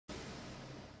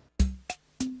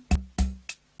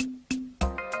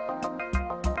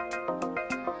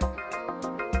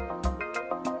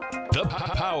The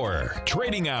Power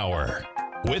Trading Hour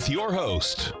with your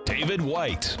host, David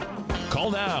White. Call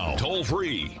now, toll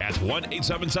free at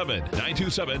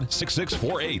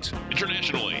 1-877-927-6648.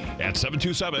 Internationally at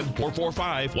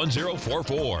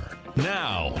 727-445-1044.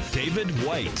 Now, David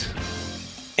White.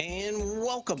 And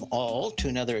welcome all to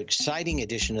another exciting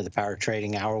edition of the Power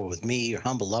Trading Hour with me, your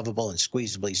humble, lovable, and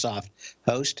squeezably soft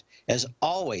host. As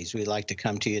always, we'd like to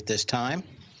come to you at this time.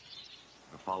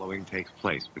 The following takes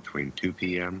place between 2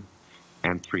 p.m.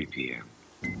 and 3 p.m.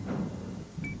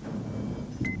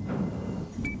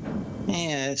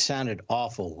 Yeah, it sounded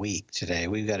awful weak today.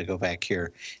 We've got to go back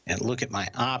here and look at my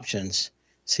options,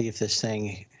 see if this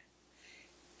thing,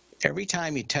 every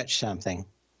time you touch something,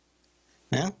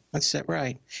 well, that's that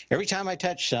right. Every time I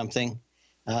touch something,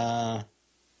 I'll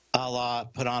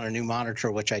put on a new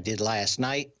monitor, which I did last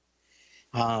night.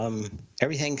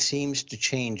 Everything seems to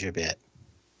change a bit.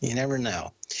 You never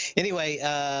know. Anyway,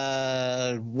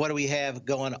 what do we have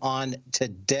going on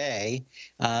today?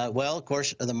 Well, of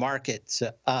course, the market's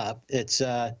up. It's,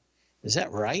 is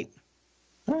that right?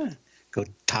 Go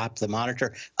top the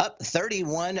monitor. Up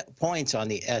 31 points on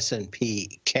the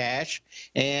S&P cash.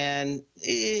 And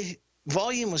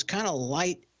volume was kind of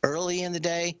light early in the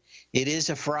day. It is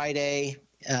a Friday,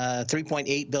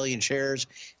 3.8 billion shares.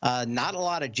 Not a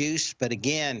lot of juice, but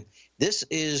again, this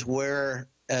is where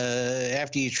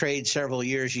after you trade several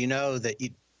years, you know that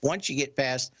once you get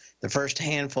past the first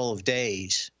handful of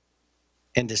days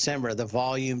in December, the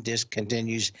volume just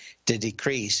continues to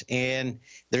decrease. And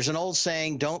there's an old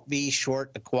saying, don't be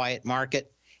short a quiet market.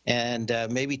 And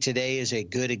maybe today is a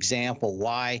good example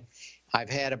why. I've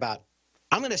had about,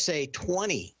 I'm going to say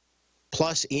 20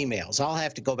 plus emails. I'll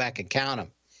have to go back and count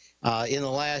them in the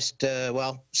last,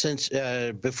 since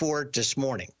before this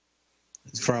morning.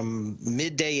 From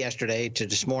midday yesterday to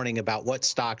this morning about what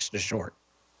stocks to short.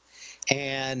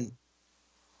 And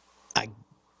I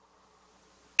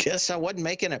guess I wasn't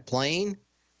making it plain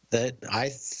that I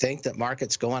think that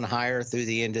market's going higher through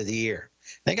the end of the year.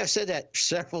 I think I've said that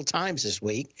several times this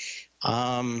week.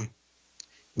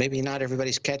 Maybe not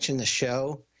everybody's catching the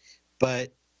show,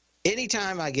 but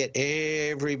anytime I get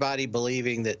everybody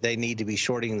believing that they need to be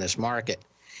shorting this market,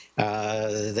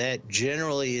 that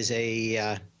generally is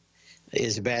a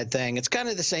bad thing. It's kind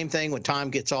of the same thing when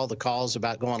Tom gets all the calls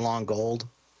about going long gold.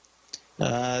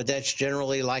 That's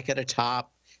generally like at a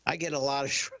top. I get a lot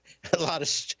of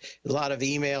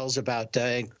emails about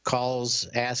calls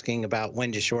asking about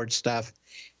when to short stuff.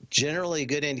 Generally, a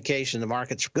good indication the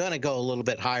market's going to go a little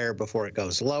bit higher before it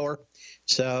goes lower.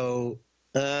 So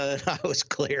I was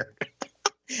clear.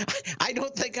 I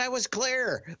don't think I was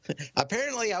clear.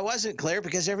 Apparently, I wasn't clear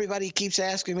because everybody keeps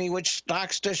asking me which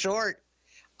stocks to short.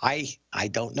 I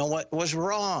don't know what was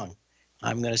wrong.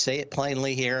 I'm going to say it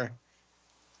plainly here.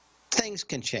 Things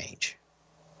can change.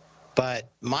 But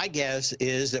my guess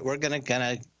is that we're going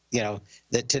to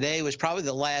that today was probably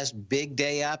the last big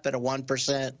day up at a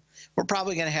 1%. We're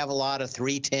probably going to have a lot of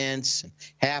 0.3,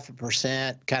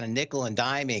 0.5%, kind of nickel and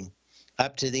diming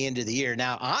up to the end of the year.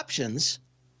 Now, options,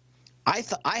 I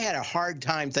had a hard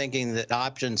time thinking that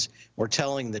options were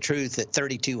telling the truth at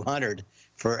 3,200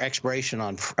 for expiration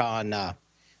on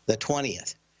the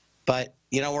 20th. But,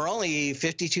 we're only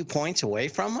 52 points away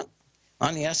from it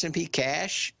on the S&P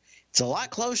cash. It's a lot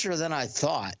closer than I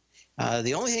thought.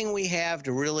 The only thing we have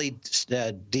to really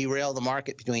derail the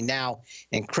market between now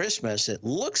and Christmas, it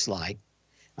looks like,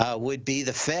 would be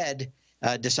the Fed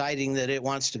deciding that it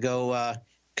wants to go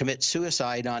commit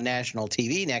suicide on national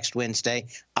TV next Wednesday.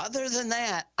 Other than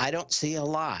that, I don't see a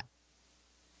lot.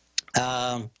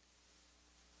 I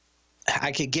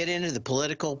could get into the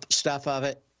political stuff of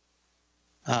it,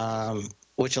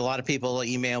 which a lot of people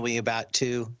email me about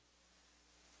too.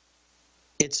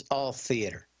 It's all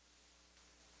theater.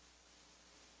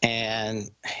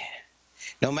 And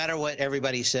no matter what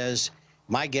everybody says,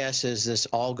 my guess is this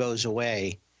all goes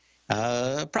away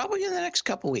probably in the next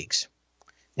couple weeks.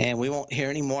 And we won't hear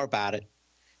any more about it,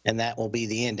 and that will be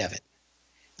the end of it.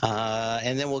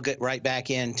 And then we'll get right back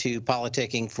into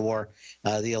politicking for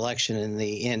the election in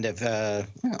the end of,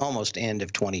 almost end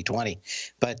of 2020.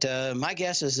 But my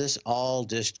guess is this all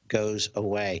just goes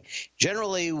away.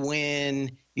 Generally,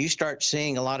 when you start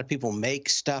seeing a lot of people make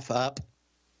stuff up,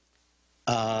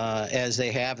 as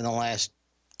they have in the last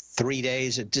 3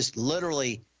 days, it just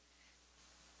literally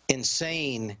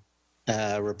insane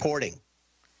reporting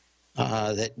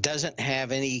that doesn't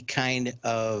have any kind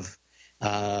of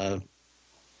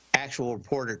actual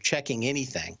reporter checking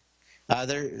anything.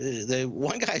 The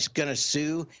one guy's going to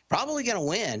sue, probably going to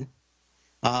win,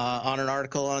 on an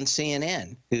article on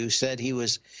CNN, who said he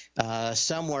was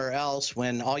somewhere else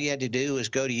when all you had to do was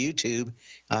go to YouTube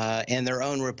and their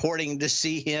own reporting to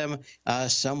see him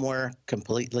somewhere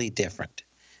completely different.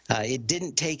 It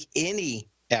didn't take any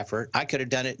effort. I could have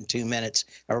done it in 2 minutes.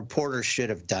 A reporter should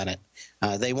have done it.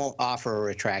 They won't offer a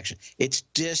retraction. It's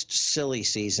just silly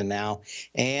season now.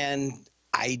 And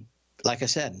like I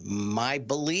said, my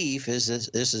belief is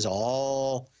this is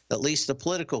all, at least the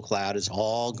political cloud is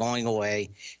all going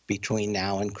away between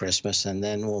now and Christmas, and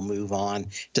then we'll move on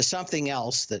to something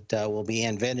else that will be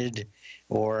invented,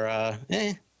 or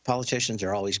politicians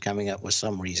are always coming up with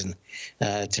some reason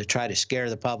to try to scare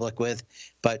the public with.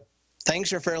 But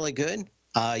things are fairly good.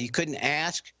 You couldn't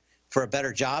ask for a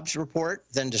better jobs report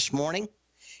than this morning.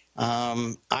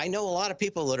 I know a lot of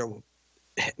people that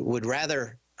would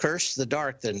rather curse the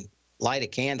dark than light a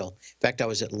candle. In fact, I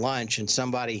was at lunch and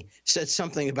somebody said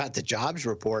something about the jobs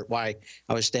report while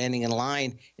I was standing in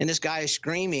line, and this guy is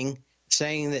screaming,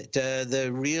 saying that the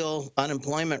real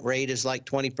unemployment rate is like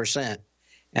 20%.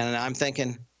 And I'm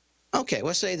thinking, okay,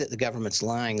 let's say that the government's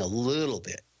lying a little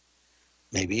bit.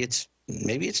 Maybe it's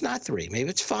not 3, maybe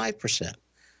it's 5%.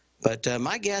 But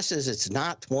my guess is it's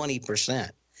not 20%.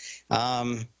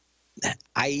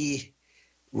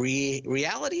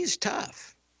 Reality is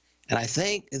tough. And I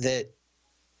think that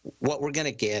what we're going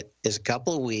to get is a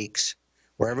couple of weeks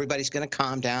where everybody's going to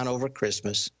calm down over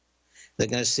Christmas. They're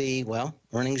going to see, well,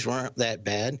 earnings weren't that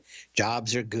bad.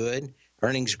 Jobs are good.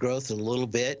 Earnings growth a little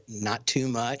bit, not too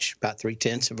much, about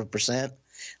 0.3%.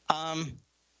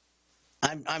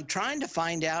 I'm trying to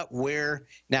find out where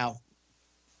now,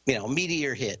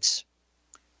 meteor hits,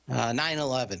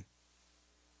 9/11.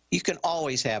 You can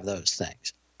always have those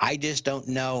things. I just don't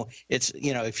know. It's,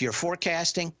 if you're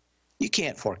forecasting, you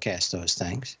can't forecast those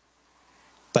things.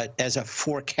 But as a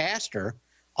forecaster,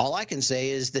 all I can say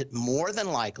is that more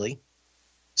than likely,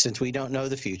 since we don't know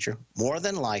the future, more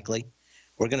than likely,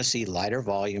 we're going to see lighter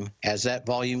volume. As that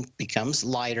volume becomes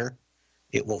lighter,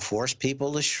 it will force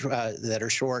people that are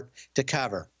short to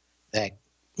cover. That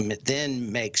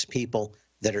then makes people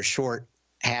that are short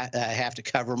have to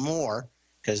cover more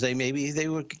because they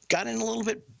got in a little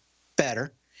bit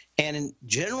better. And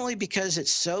generally, because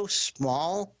it's so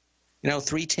small,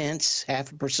 0.3,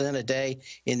 0.5% a day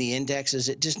in the indexes,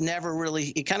 it just never really,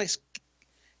 it kind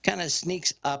of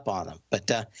sneaks up on them. But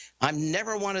I'm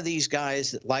never one of these guys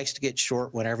that likes to get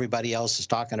short when everybody else is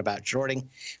talking about shorting.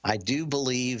 I do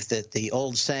believe that the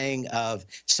old saying of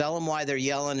sell them while they're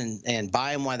yelling and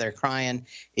buy them while they're crying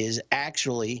is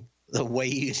actually the way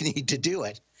you need to do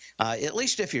it, at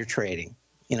least if you're trading.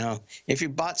 If you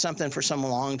bought something for some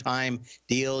long time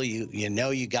deal,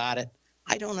 you got it.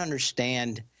 I don't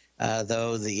understand,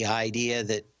 though, the idea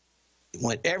that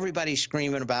when everybody's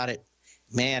screaming about it,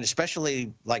 man,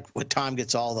 especially like when Tom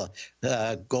gets all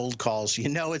the gold calls,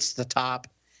 it's the top.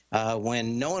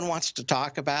 When no one wants to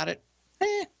talk about it,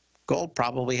 gold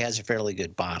probably has a fairly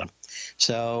good bottom.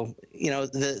 So,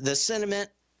 the sentiment,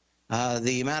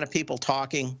 the amount of people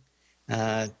talking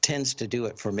tends to do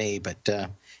it for me. But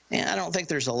I don't think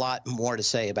there's a lot more to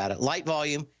say about it. Light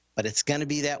volume, but it's going to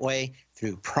be that way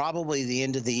through probably the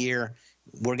end of the year.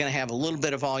 We're going to have a little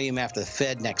bit of volume after the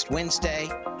Fed next Wednesday.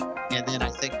 And then I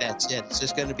think that's it. It's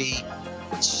just going to be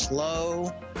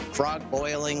slow, frog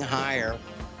boiling higher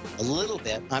a little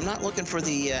bit. I'm not looking for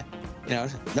the, no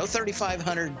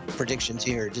 3,500 predictions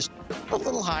here. Just a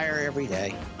little higher every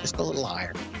day. Just a little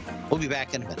higher. We'll be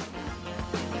back in a minute.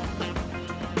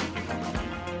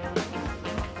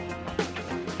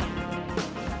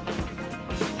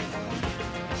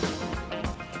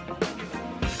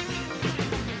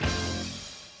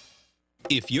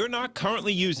 If you're not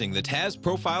currently using the TAS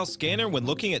Profile Scanner when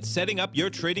looking at setting up your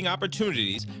trading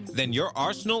opportunities, then your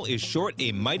arsenal is short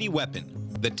a mighty weapon.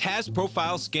 The TAS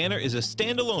Profile Scanner is a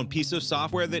standalone piece of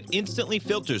software that instantly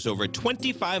filters over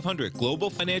 2,500 global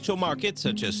financial markets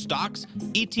such as stocks,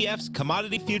 ETFs,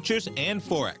 commodity futures, and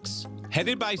Forex.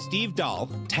 Headed by Steve Dahl,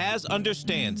 TAS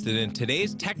understands that in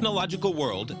today's technological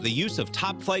world, the use of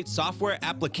top-flight software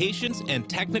applications and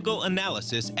technical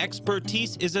analysis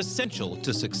expertise is essential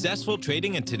to successful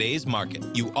trading in today's market.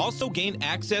 You also gain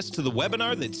access to the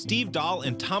webinar that Steve Dahl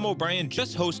and Tom O'Brien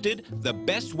just hosted, The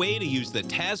Best Way to Use the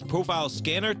TAS Profile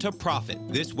Scanner to Profit.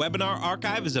 This webinar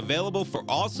archive is available for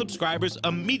all subscribers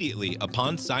immediately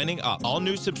upon signing up. All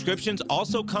new subscriptions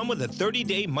also come with a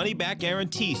 30-day money-back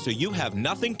guarantee, so you have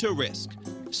nothing to risk.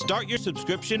 Start your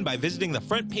subscription by visiting the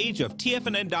front page of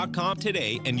TFNN.com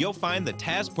today, and you'll find the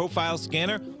TAS Profile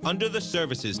Scanner under the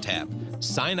Services tab.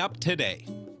 Sign up today.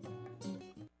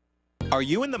 Are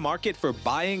you in the market for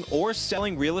buying or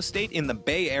selling real estate in the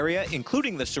Bay Area,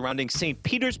 including the surrounding St.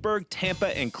 Petersburg,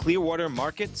 Tampa, and Clearwater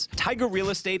markets? Tiger Real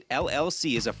Estate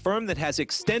LLC is a firm that has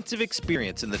extensive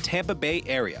experience in the Tampa Bay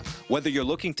area. Whether you're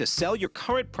looking to sell your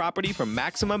current property for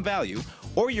maximum value,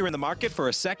 or you're in the market for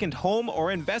a second home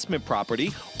or investment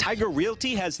property, Tiger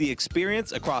Realty has the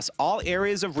experience across all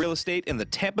areas of real estate in the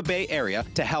Tampa Bay area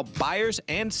to help buyers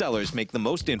and sellers make the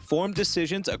most informed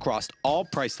decisions across all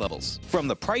price levels. From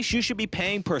the price you should be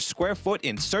paying per square foot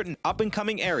in certain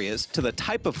up-and-coming areas to the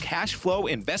type of cash flow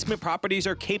investment properties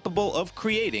are capable of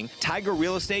creating, Tiger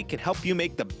Real Estate can help you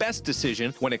make the best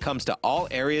decision when it comes to all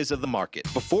areas of the market.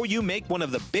 Before you make one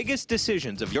of the biggest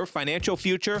decisions of your financial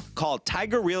future, call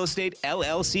Tiger Real Estate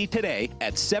LLC today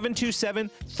at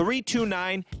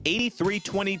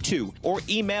 727-329-8322 or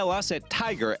email us at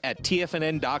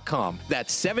tiger@tfnn.com.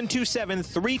 That's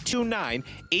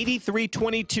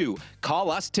 727-329-8322.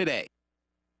 Call us today.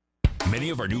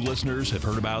 Many of our new listeners have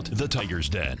heard about The Tiger's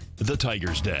Den. The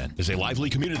Tiger's Den is a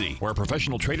lively community where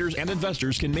professional traders and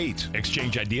investors can meet,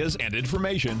 exchange ideas and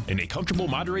information in a comfortable,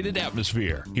 moderated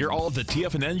atmosphere. Hear all of the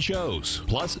TFNN shows,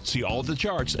 plus see all of the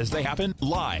charts as they happen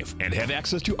live and have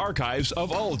access to archives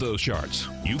of all of those charts.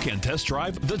 You can test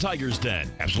drive The Tiger's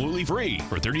Den absolutely free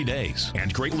for 30 days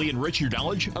and greatly enrich your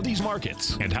knowledge of these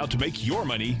markets and how to make your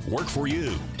money work for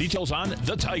you. Details on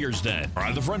The Tiger's Den are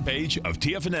on the front page of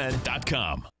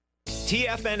TFNN.com.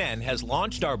 TFNN has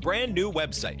launched our brand new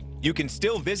website. You can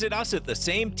still visit us at the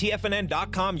same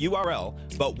TFNN.com URL,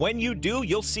 but when you do,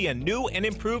 you'll see a new and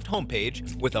improved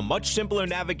homepage with a much simpler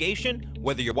navigation,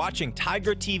 whether you're watching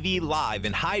Tiger TV live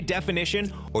in high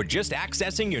definition or just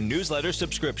accessing your newsletter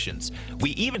subscriptions. We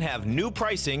even have new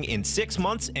pricing in 6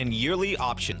 months and yearly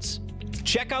options.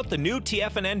 Check out the new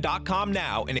TFNN.com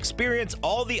now and experience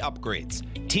all the upgrades.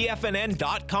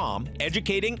 TFNN.com,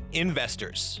 educating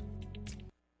investors.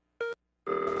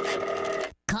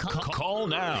 Call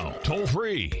now, toll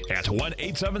free at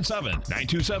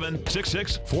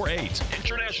 1-877-927-6648.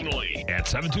 Internationally at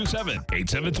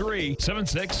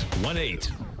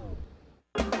 727-873-7618.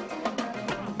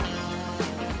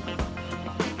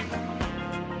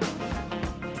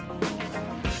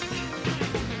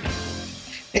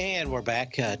 And we're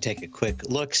back. Take a quick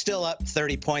look. Still up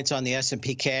 30 points on the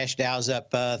S&P cash. Dow's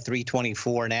up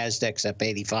 324. NASDAQ's up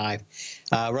 85.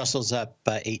 Russell's up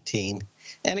 18.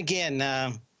 And again,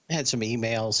 had some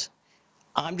emails.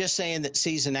 I'm just saying that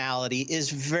seasonality is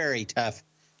very tough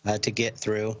to get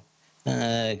through.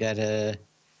 Okay,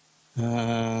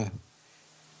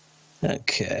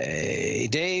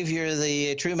 Dave, you're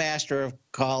the true master of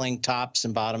calling tops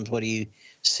and bottoms. What do you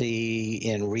see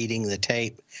in reading the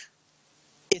tape?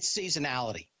 It's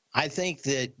seasonality. I think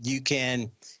that you can,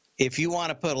 if you want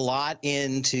to put a lot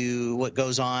into what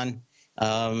goes on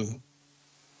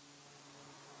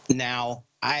now,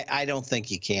 I don't think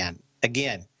you can.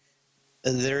 Again,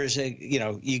 there's a,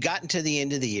 you got into the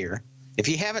end of the year. If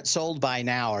you haven't sold by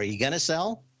now, are you going to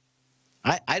sell?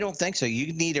 I don't think so.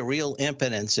 You need a real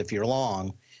impotence if you're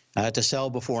long to sell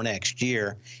before next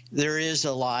year. There is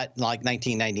a lot like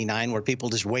 1999 where people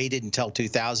just waited until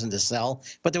 2000 to sell,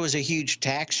 but there was a huge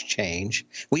tax change.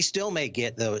 We still may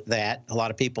get that, a lot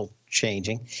of people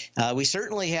changing. We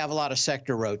certainly have a lot of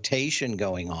sector rotation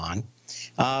going on,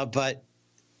 but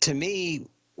to me,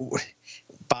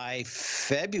 by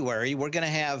February, we're going to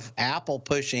have Apple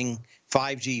pushing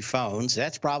 5G phones.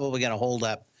 That's probably going to hold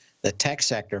up the tech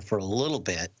sector for a little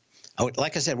bit.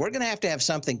 Like I said, we're going to have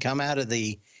something come out of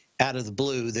the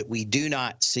blue that we do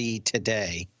not see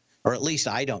today, or at least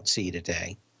I don't see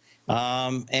today.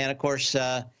 And of course,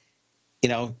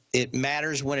 it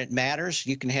matters when it matters.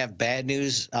 You can have bad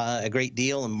news a great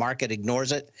deal, and market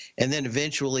ignores it, and then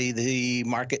eventually the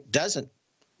market doesn't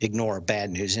ignore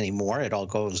bad news anymore. It all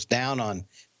goes down on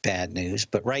bad news.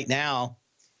 But right now,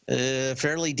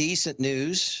 fairly decent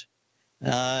news.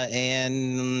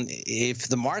 And if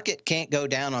the market can't go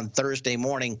down on Thursday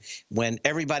morning when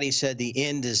everybody said the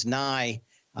end is nigh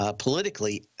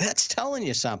politically, that's telling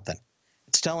you something.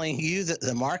 It's telling you that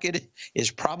the market is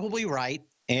probably right,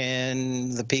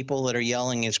 and the people that are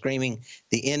yelling and screaming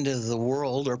the end of the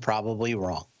world are probably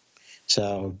wrong.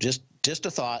 So just a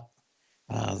thought.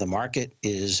 The market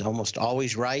is almost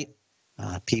always right.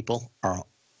 People are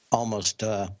almost,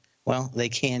 they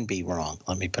can be wrong.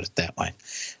 Let me put it that way.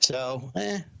 So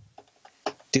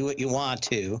do what you want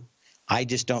to. I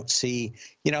just don't see,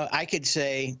 I could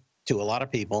say to a lot of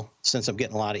people, since I'm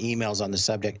getting a lot of emails on the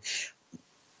subject,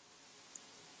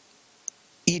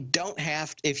 you don't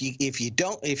have, if you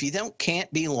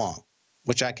can't be long,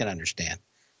 which I can understand.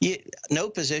 No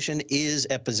position is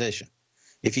a position.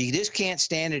 If you just can't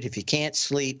stand it, if you can't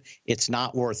sleep, it's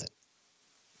not worth it.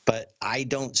 but I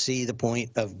don't see the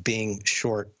point of being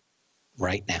short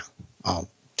right now. I'll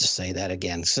just say that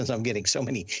again, since I'm getting so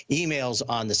many emails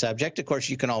on the subject. Of course,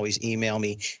 you can always email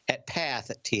me at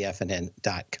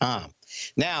path@tfnn.com.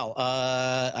 Now,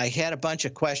 I had a bunch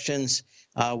of questions,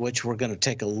 which we're going to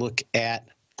take a look at.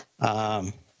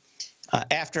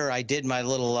 After I did my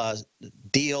little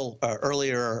deal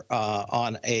earlier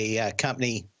on a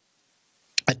company,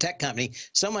 a tech company,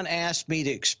 someone asked me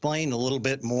to explain a little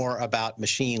bit more about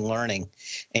machine learning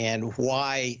and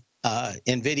why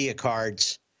NVIDIA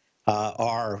cards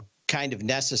are kind of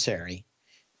necessary.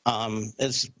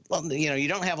 As well, you know, you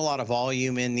don't have a lot of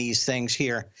volume in these things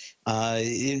here.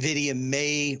 NVIDIA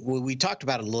may, we talked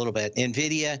about it a little bit.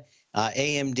 NVIDIA,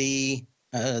 AMD,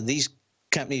 these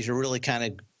companies are really kind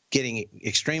of getting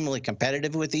extremely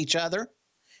competitive with each other,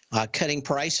 cutting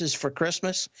prices for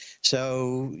Christmas.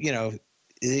 So, you know,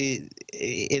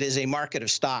 it is a market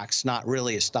of stocks, not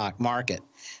really a stock market.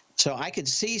 So I could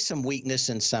see some weakness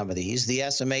in some of these. The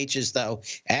SMHs, though,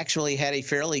 actually had a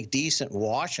fairly decent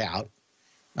washout,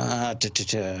 and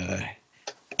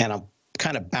I'm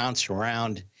kind of bounced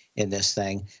around in this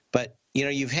thing. But, you know,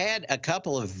 you've had a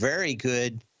couple of very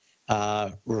good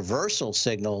reversal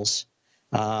signals.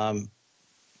 You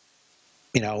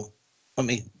know, let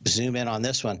me zoom in on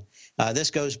this one. This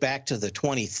goes back to the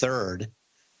 23rd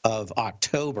of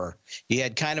October. You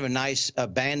had kind of a nice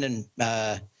abandoned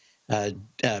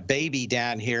baby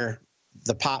down here,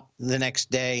 the pop the next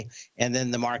day, and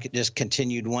then the market just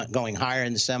continued going higher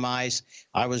in the semis.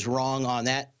 I was wrong on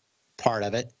that part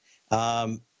of it.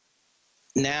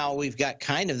 Now we've got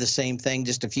kind of the same thing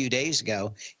just a few days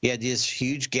ago. You had this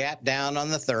huge gap down on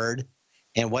the 3rd,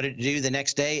 and what did it do the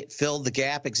next day? It filled the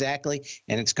gap exactly,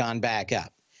 and it's gone back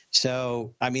up.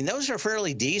 So, I mean, those are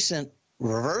fairly decent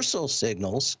reversal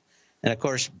signals. And, of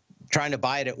course, trying to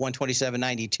buy it at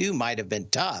 127.92 might have been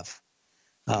tough.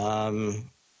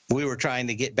 We were trying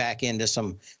to get back into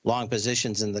some long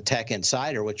positions in the Tech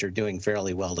Insider, which are doing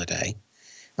fairly well today.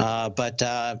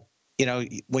 You know,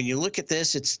 when you look at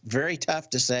this, it's very tough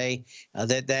to say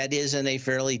that that isn't a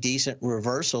fairly decent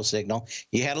reversal signal.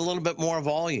 You had a little bit more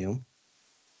volume,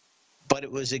 but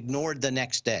it was ignored the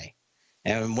next day.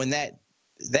 And when that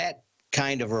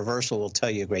kind of reversal will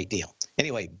tell you a great deal.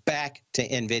 Anyway, back to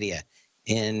NVIDIA.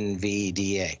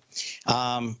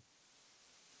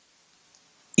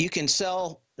 You can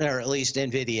sell, or at least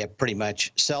NVIDIA pretty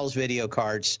much sells video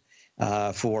cards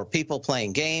for people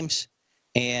playing games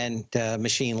and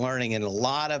machine learning. And a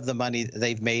lot of the money that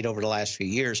they've made over the last few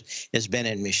years has been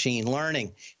in machine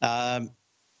learning.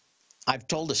 I've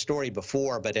told a story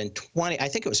before, but in I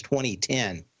think it was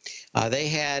 2010, they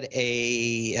had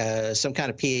some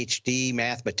kind of PhD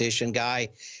mathematician guy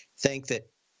think that,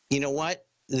 you know what,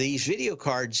 these video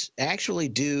cards actually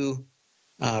do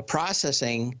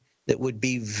processing that would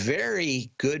be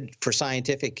very good for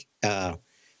scientific,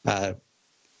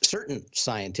 certain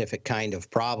scientific kind of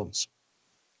problems.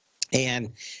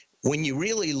 And when you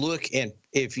really look at,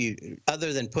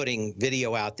 other than putting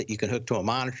video out that you can hook to a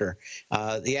monitor,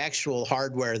 the actual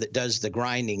hardware that does the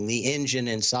grinding, the engine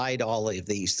inside all of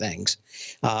these things,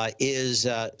 is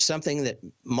something that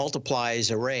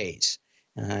multiplies arrays.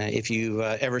 If you've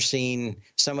ever seen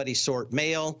somebody sort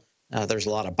mail, there's a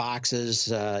lot of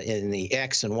boxes in the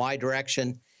X and Y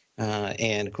direction.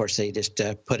 And of course, they just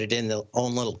put it in their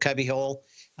own little cubby hole.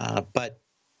 But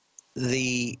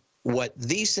what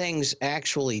these things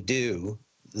actually do,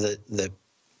 the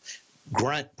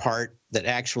grunt part that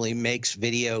actually makes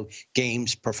video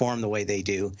games perform the way they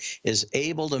do, is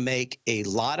able to make a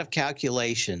lot of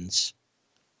calculations,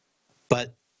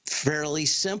 but fairly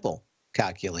simple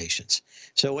calculations.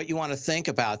 So what you want to think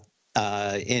about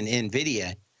in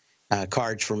NVIDIA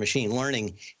cards for machine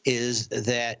learning is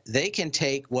that they can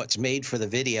take what's made for the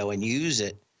video and use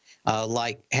it,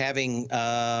 like having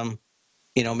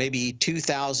you know, maybe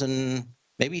 2,000,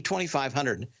 maybe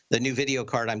 2,500. The new video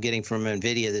card I'm getting from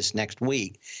NVIDIA this next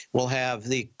week will have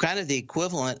the kind of the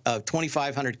equivalent of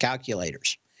 2,500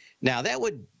 calculators. Now, that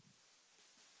would,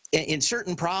 in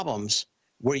certain problems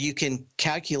where you can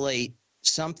calculate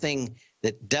something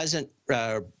that doesn't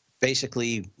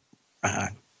basically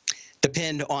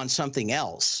depend on something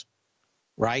else,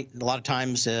 right? A lot of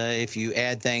times if you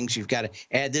add things, you've got to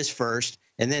add this first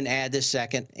and then add this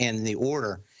second in the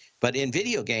order. But in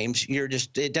video games,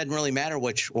 it doesn't really matter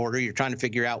which order. You're trying to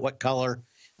figure out what color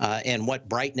and what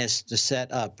brightness to set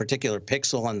a particular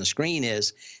pixel on the screen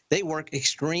is. They work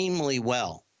extremely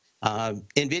well.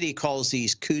 NVIDIA calls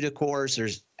these CUDA cores.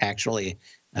 There's actually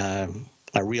a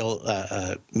real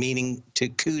meaning to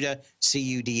CUDA,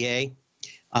 C-U-D-A.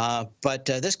 But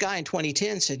this guy in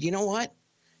 2010 said, you know what?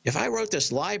 if I wrote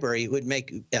this library, it would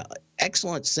make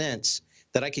excellent sense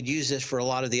that I could use this for a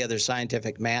lot of the other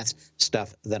scientific math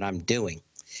stuff that I'm doing.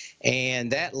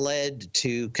 And that led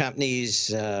to companies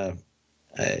that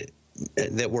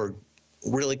were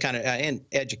really kind of and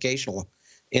educational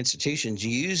institutions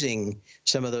using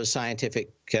some of those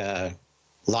scientific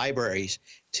libraries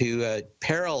to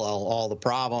parallel all the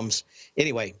problems.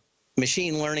 Anyway,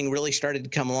 machine learning really started to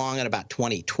come along in about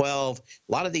 2012.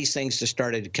 A lot of these things just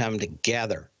started to come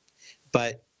together.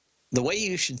 But the way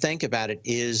you should think about it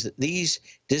is that these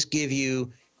just give you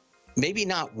maybe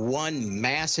not one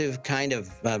massive kind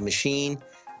of machine,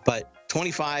 but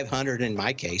 2,500, in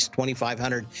my case,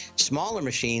 2,500 smaller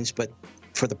machines. But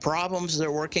for the problems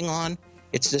they're working on,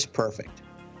 it's just perfect.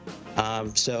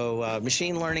 So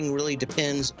machine learning really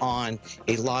depends on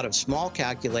a lot of small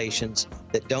calculations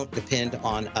that don't depend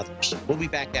on others. We'll be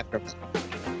back after a minute.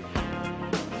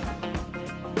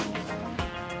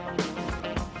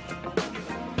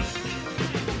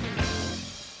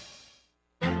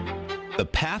 The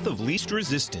Path of Least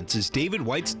Resistance is David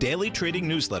White's daily trading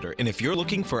newsletter, and if you're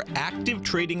looking for active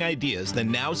trading ideas,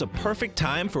 then now's a perfect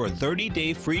time for a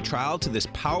 30-day free trial to this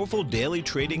powerful daily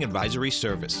trading advisory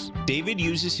service. David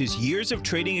uses his years of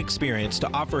trading experience to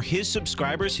offer his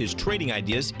subscribers his trading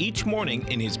ideas each morning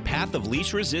in his Path of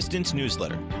Least Resistance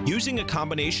newsletter. Using a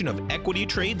combination of equity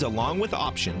trades along with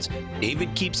options,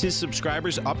 David keeps his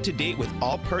subscribers up to date with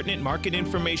all pertinent market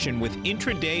information with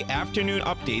intraday afternoon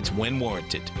updates when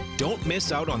warranted. Don't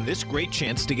miss out on this great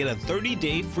chance to get a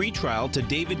 30-day free trial to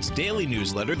David's daily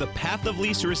newsletter, The Path of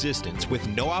Least Resistance, with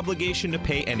no obligation to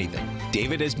pay anything.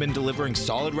 David has been delivering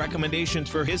solid recommendations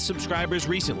for his subscribers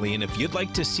recently, and if you'd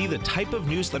like to see the type of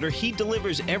newsletter he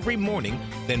delivers every morning,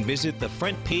 then visit the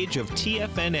front page of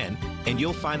TFNN and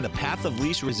you'll find The Path of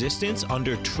Least Resistance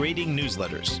under Trading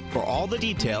Newsletters. For all the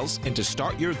details and to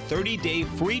start your 30-day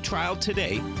free trial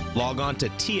today, log on to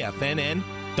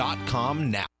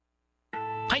TFNN.com now.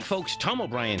 Hi folks, Tom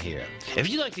O'Brien here. If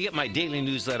you'd like to get my daily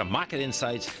newsletter, Market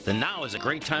Insights, then now is a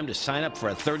great time to sign up for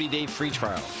a 30-day free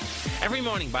trial. Every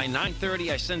morning by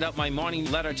 9:30, I send out my morning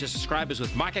letter to subscribers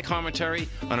with market commentary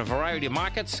on a variety of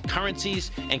markets,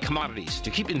 currencies, and commodities to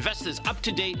keep investors up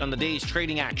to date on the day's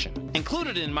trading action.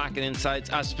 Included in Market Insights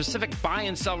are specific buy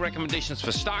and sell recommendations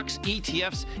for stocks,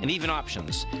 ETFs, and even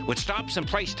options, with stops and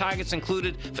price targets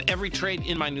included for every trade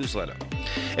in my newsletter.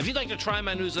 If you'd like to try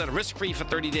my newsletter risk-free for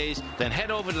 30 days, then head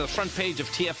over to the front page of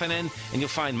TFNN and you'll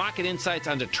find Market Insights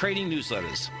under Trading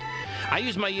Newsletters. I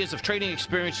use my years of trading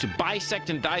experience to bisect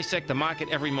and dissect the market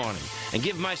every morning and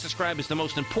give my subscribers the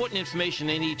most important information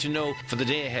they need to know for the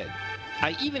day ahead.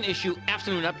 I even issue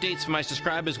afternoon updates for my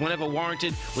subscribers whenever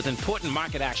warranted with important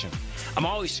market action. I'm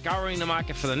always scouring the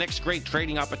market for the next great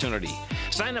trading opportunity.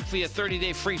 Sign up for your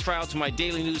 30-day free trial to my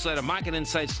daily newsletter, Market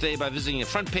Insights, today by visiting the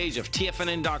front page of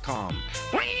TFNN.com.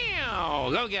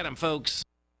 Wow! Go get 'em, folks!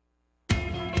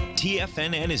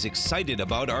 TFNN is excited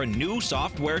about our new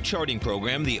software charting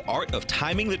program, The Art of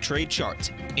Timing the Trade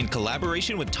Charts. In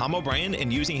collaboration with Tom O'Brien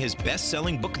and using his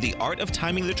best-selling book, The Art of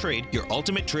Timing the Trade, Your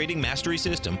Ultimate Trading Mastery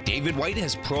System, David White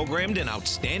has programmed an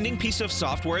outstanding piece of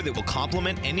software that will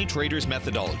complement any trader's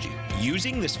methodology.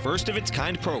 Using this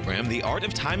first-of-its-kind program, The Art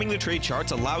of Timing the Trade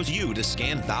Charts allows you to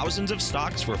scan thousands of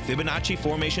stocks for Fibonacci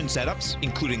formation setups,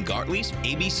 including Gartley's,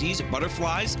 ABC's,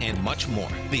 butterflies, and much more.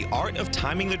 The Art of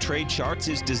Timing the Trade Charts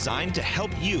is designed to help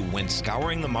you when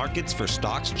scouring the markets for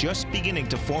stocks just beginning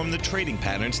to form the trading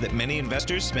patterns that many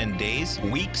investors spend days,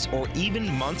 weeks, or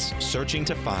even months searching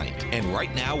to find. And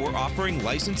right now, we're offering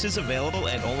licenses available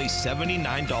at only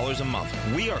 $79 a month.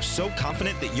 We are so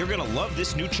confident that you're going to love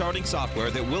this new charting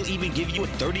software that will even give you a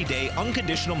 30-day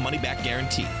unconditional money-back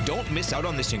guarantee. Don't miss out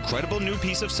on this incredible new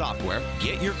piece of software.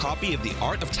 Get your copy of The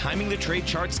Art of Timing the Trade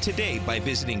Charts today by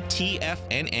visiting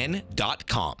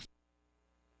TFNN.com.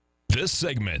 This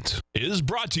segment is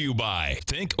brought to you by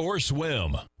Think or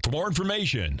Swim. For more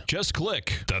information, just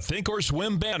click the Think or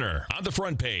Swim banner on the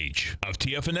front page of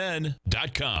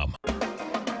TFNN.com.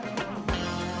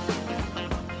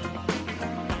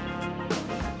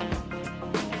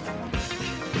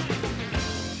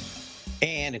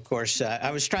 And of course, I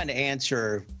was trying to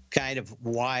answer kind of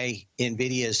why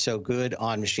NVIDIA is so good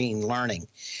on machine learning.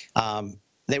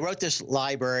 They wrote this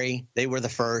library. They were the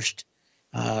first.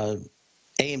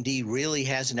 AMD really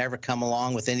hasn't ever come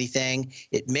along with anything.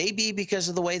 It may be because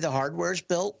of the way the hardware is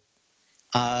built.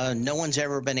 No one's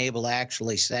ever been able to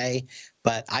actually say,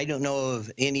 but I don't know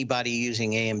of anybody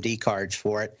using AMD cards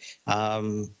for it.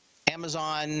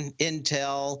 Amazon,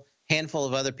 Intel, handful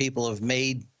of other people have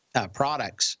made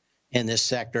products in this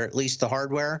sector, at least the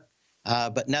hardware,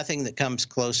 but nothing that comes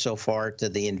close so far to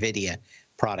the NVIDIA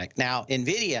product. Now,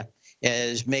 NVIDIA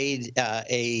has made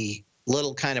a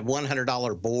little kind of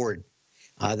 $100 board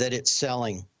that it's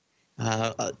selling.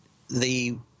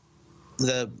 The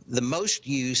most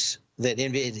use that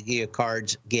NVIDIA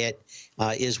cards get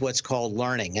is what's called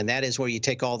learning, and that is where you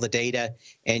take all the data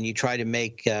and you try to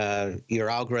make your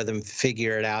algorithm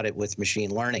figure it out with machine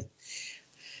learning.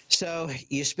 So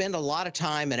you spend a lot of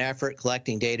time and effort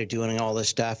collecting data, doing all this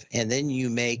stuff, and then you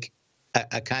make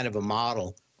a kind of a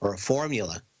model or a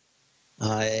formula.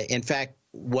 In fact,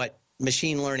 what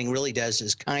machine learning really does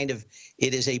is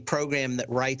it is a program that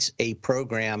writes a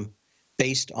program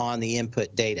based on the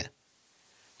input data.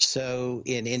 So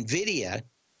in NVIDIA,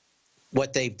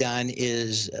 what they've done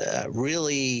is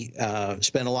really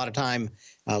spend a lot of time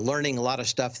learning a lot of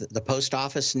stuff that the post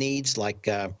office needs, like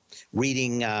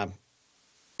reading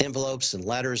envelopes and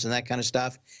letters and that kind of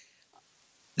stuff.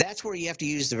 That's where you have to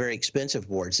use the very expensive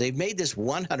boards. They've made this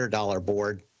 $100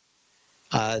 board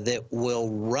that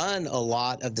will run a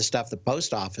lot of the stuff the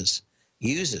post office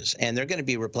uses, and they're going to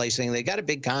be replacing. They got a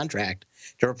big contract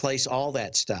to replace all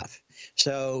that stuff.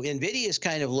 So NVIDIA is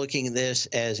kind of looking at this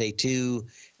as a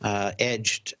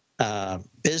two-edged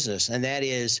business, and that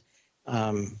is,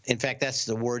 in fact, that's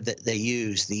the word that they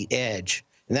use, the edge,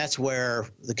 and that's where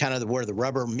where the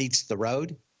rubber meets the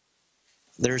road.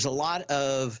 There's a lot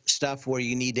of stuff where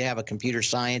you need to have a computer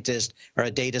scientist or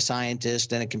a data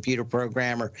scientist and a computer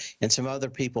programmer and some other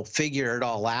people figure it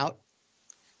all out.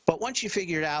 But once you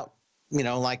figure it out,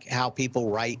 like how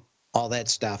people write all that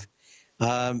stuff,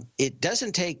 it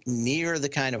doesn't take near the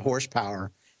kind of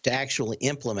horsepower to actually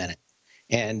implement it.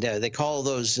 And they call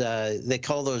those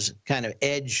kind of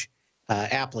edge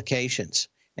applications.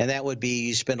 And that would be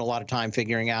you spend a lot of time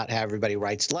figuring out how everybody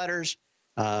writes letters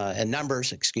and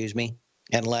numbers,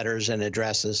 and letters and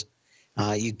addresses.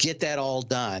 You get that all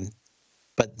done,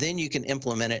 but then you can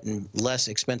implement it in less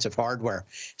expensive hardware.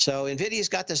 So NVIDIA's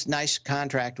got this nice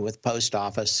contract with Post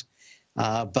Office,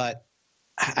 but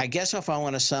I guess if I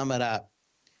want to sum it up,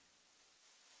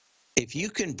 if you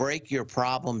can break your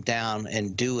problem down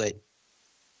and do it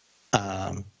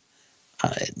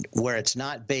where it's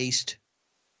not based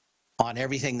on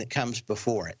everything that comes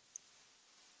before it,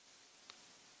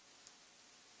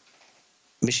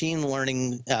 machine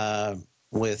learning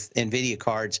with NVIDIA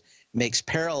cards makes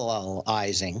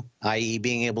parallelizing, i.e.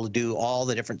 being able to do all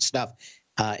the different stuff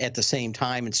at the same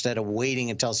time instead of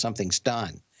waiting until something's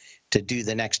done to do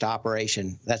the next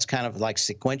operation. That's kind of like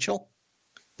sequential.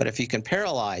 But if you can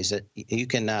parallelize it, you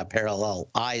can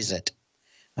parallelize it.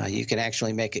 You can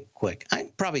actually make it quick. I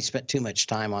probably spent too much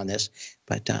time on this,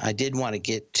 but I did want to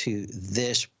get to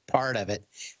this part of it.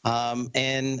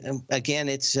 And again,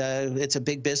 it's a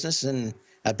big business and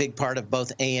a big part of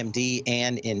both AMD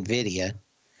and NVIDIA.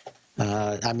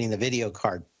 I mean, the video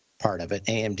card part of it.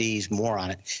 AMD's more on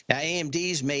it. Now,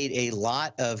 AMD's made a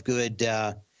lot of good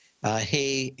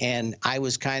hay, and I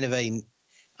was kind of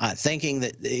thinking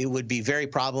that it would be very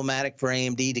problematic for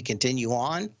AMD to continue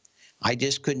on. I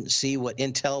just couldn't see what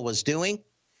Intel was doing.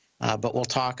 But we'll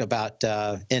talk about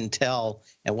Intel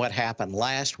and what happened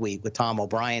last week with Tom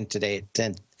O'Brien today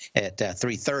at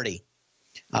 3:30.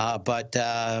 But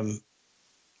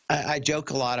I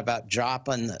joke a lot about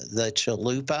dropping the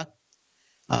chalupa.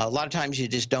 A lot of times you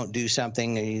just don't do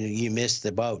something and you miss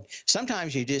the boat.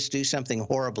 Sometimes you just do something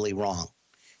horribly wrong.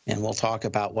 And we'll talk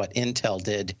about what Intel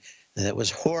did that was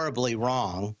horribly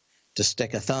wrong to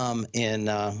stick a thumb in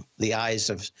the eyes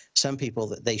of some people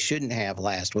that they shouldn't have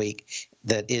last week,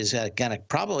 that is going to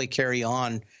probably carry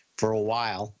on for a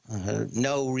while.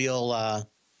 No real,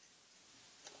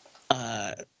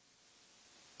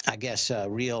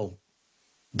 real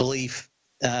belief.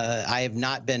 I have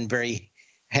not been very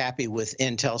happy with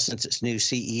Intel since its new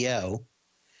CEO,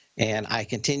 and I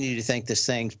continue to think this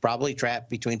thing's probably trapped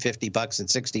between $50 and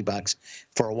 $60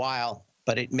 for a while,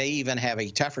 but it may even have a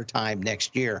tougher time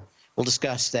next year. We'll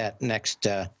discuss that next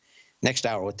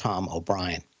hour with Tom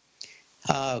O'Brien.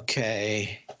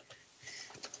 Okay.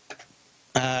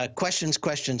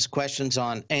 Questions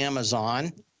on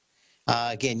Amazon.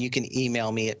 Again, you can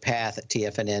email me at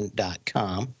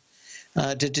path@tfnn.com.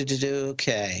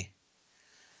 Okay.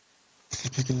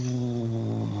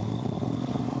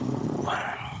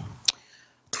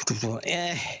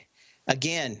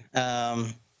 Again,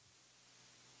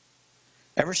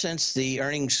 ever since the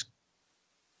earnings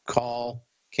call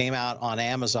came out on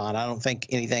Amazon, I don't think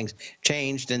anything's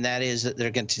changed, and that is that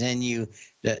they're going to continue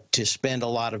to spend a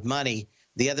lot of money.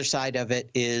 The other side of it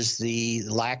is the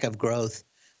lack of growth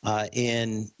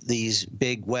in these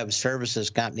big web services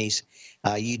companies.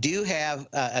 You do have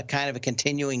a kind of a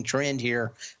continuing trend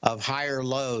here of higher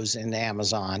lows in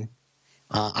Amazon.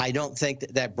 I don't think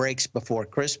that breaks before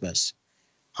Christmas.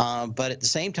 But at the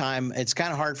same time, it's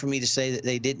kind of hard for me to say that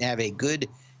they didn't have a good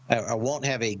or won't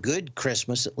have a good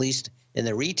Christmas, at least in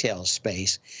the retail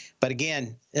space. But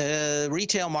again,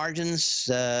 retail margins,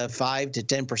 5 to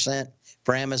 10%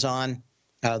 for Amazon.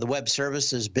 The web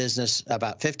services business,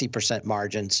 about 50%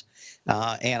 margins.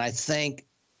 And I think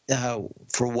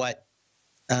for what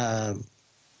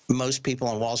most people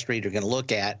on Wall Street are going to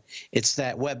look at, it's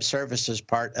that web services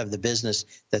part of the business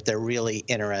that they're really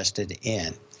interested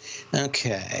in.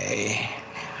 Okay.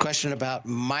 Question about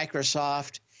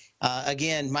Microsoft.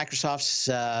 Again, Microsoft's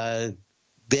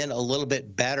been a little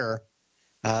bit better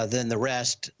than the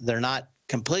rest. They're not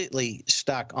completely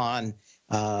stuck on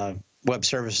web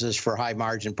services for high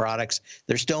margin products.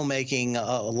 They're still making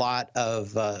a lot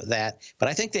of that, but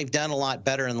I think they've done a lot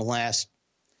better in the last,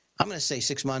 I'm going to say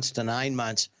 6 months to 9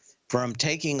 months, from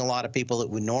taking a lot of people that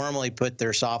would normally put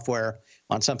their software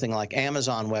on something like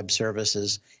Amazon Web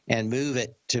Services and move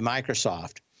it to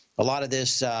Microsoft. A lot of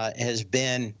this has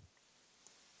been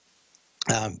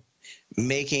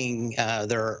making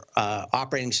their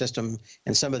operating system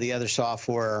and some of the other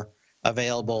software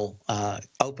available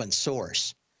open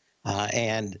source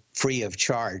and free of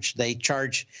charge. They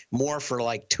charge more for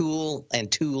like tool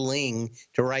and tooling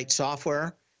to write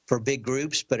software for big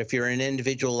groups, but if you're an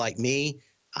individual like me,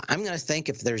 I'm going to think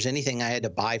if there's anything I had to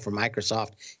buy from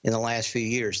Microsoft in the last few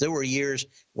years. There were years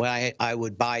when I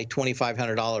would buy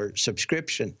 $2,500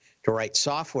 subscription to write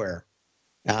software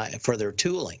for their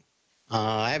tooling.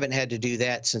 I haven't had to do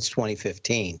that since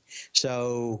 2015.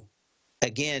 So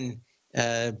again,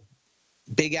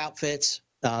 big outfits,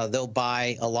 they'll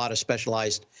buy a lot of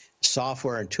specialized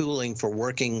software and tooling for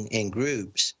working in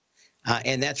groups.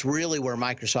 And that's really where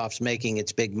Microsoft's making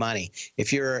its big money.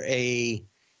 If you're a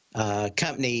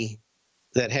company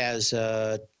that has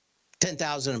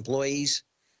 10,000 employees,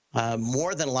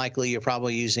 more than likely you're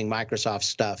probably using Microsoft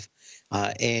stuff.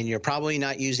 And you're probably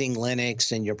not using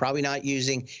Linux, and you're probably not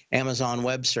using Amazon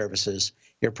Web Services.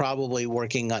 You're probably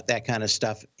working on that kind of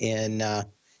stuff in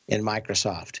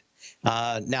Microsoft.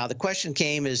 Now, the question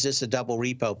came, is this a double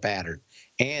repo pattern?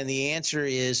 And the answer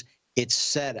is it's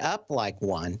set up like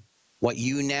one. What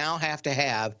you now have to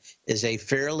have is a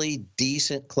fairly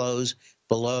decent close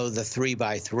below the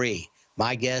 3x3.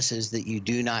 My guess is that you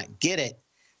do not get it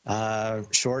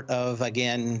short of,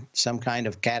 again, some kind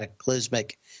of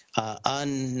cataclysmic,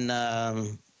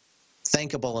 unthinkable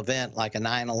event like a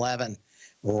 9/11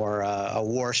 or a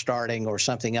war starting or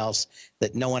something else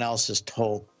that no one else has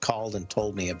called and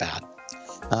told me about.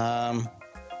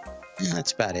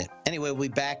 That's about it. Anyway, we'll be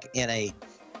back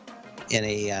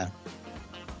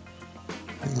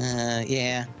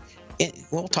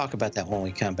we'll talk about that when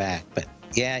we come back. But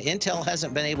yeah, Intel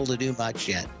hasn't been able to do much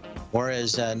yet, nor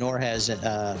has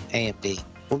AMD.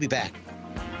 We'll be back.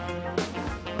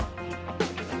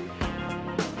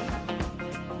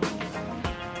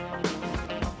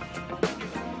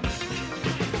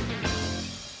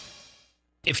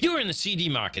 If you're in the CD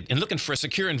market and looking for a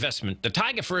secure investment, the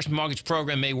Tiger First Mortgage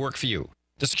Program may work for you.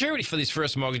 The security for these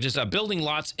first mortgages are building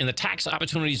lots in the Tax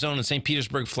Opportunity Zone in St.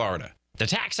 Petersburg, Florida. The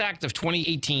Tax Act of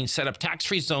 2018 set up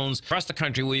tax-free zones across the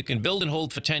country where you can build and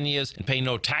hold for 10 years and pay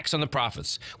no tax on the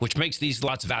profits, which makes these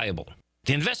lots valuable.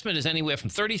 The investment is anywhere from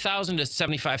 $30,000 to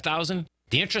 $75,000.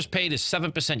 The interest paid is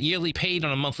 7% yearly, paid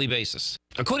on a monthly basis.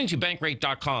 According to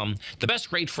Bankrate.com, the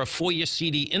best rate for a 4-year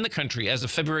CD in the country as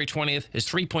of February 20th is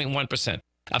 3.1%.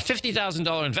 A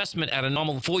 $50,000 investment at a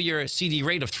normal 4-year CD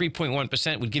rate of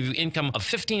 3.1% would give you income of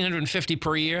 $1,550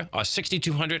 per year or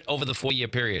 $6,200 over the 4-year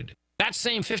period. That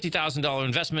same $50,000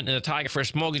 investment in the Tiger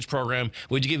First Mortgage Program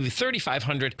would give you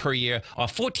 $3,500 per year or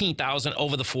 $14,000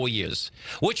 over the 4 years.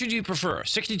 Which would you prefer,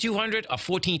 $6,200 or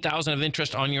 $14,000 of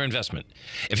interest on your investment?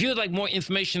 If you would like more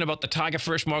information about the Tiger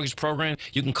First Mortgage Program,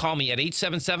 you can call me at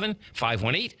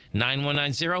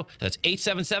 877-518-9190. That's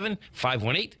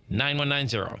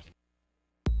 877-518-9190.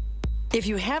 If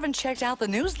you haven't checked out the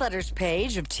newsletters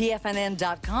page of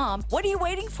TFNN.com, what are you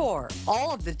waiting for?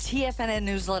 All of the TFNN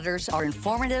newsletters are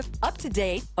informative,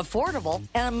 up-to-date, affordable,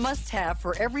 and a must-have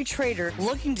for every trader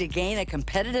looking to gain a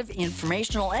competitive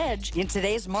informational edge in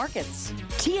today's markets.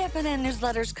 TFNN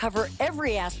newsletters cover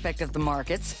every aspect of the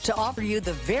markets to offer you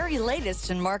the very latest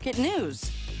in market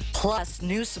news. Plus,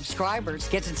 new subscribers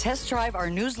get to test drive our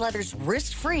newsletters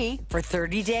risk-free for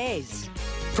 30 days.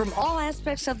 From all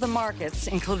aspects of the markets,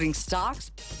 including stocks,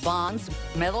 bonds,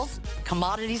 metals,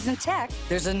 commodities, and tech,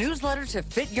 there's a newsletter to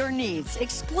fit your needs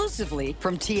exclusively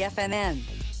from TFNN.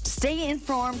 Stay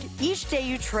informed each day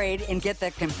you trade and get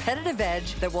that competitive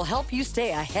edge that will help you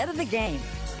stay ahead of the game.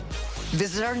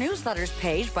 Visit our newsletters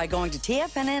page by going to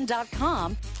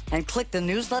TFNN.com and click the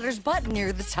newsletters button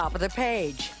near the top of the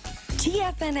page.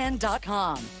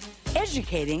 TFNN.com.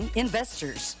 Educating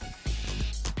investors.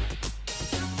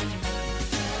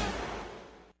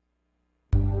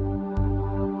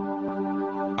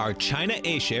 Are China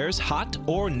A shares hot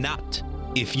or not?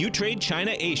 If you trade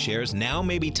China A shares, now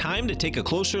may be time to take a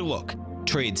closer look.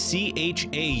 Trade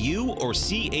CHAU or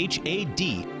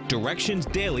CHAD, Directions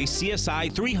Daily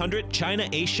CSI 300 China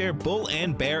A Share Bull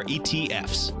and Bear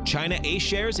ETFs. China A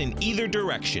shares in either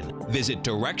direction. Visit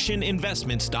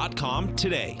directioninvestments.com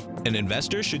today. An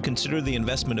investor should consider the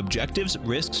investment objectives,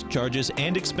 risks, charges,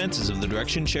 and expenses of the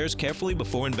Direction shares carefully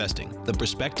before investing. The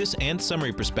prospectus and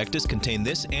summary prospectus contain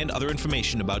this and other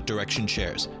information about Direction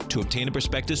shares. To obtain a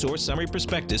prospectus or summary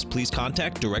prospectus, please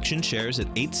contact Direction shares at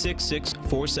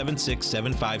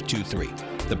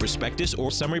 866-476-7523. The prospectus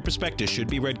or summary prospectus should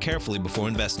be read carefully before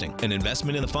investing. An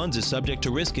investment in the funds is subject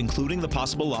to risk, including the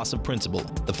possible loss of principal.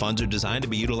 The funds are designed to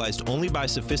be utilized only by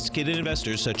sophisticated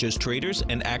investors such as traders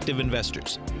and active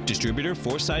investors. Distributor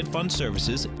Foreside Fund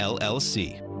Services,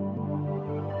 LLC.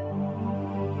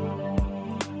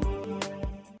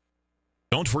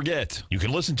 Don't forget, you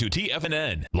can listen to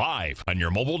TFNN live on your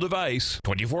mobile device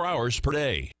 24 hours per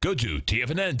day. Go to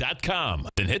TFNN.com,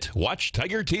 then hit Watch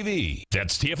Tiger TV.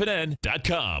 That's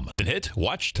TFNN.com, then hit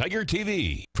Watch Tiger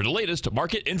TV for the latest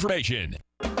market information.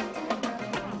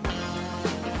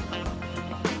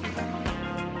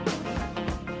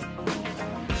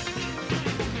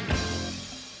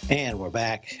 And we're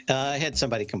back. I had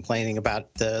somebody complaining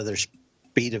about their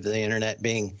speed of the internet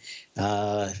being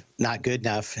not good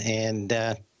enough. And,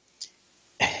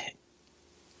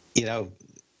 you know,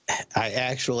 I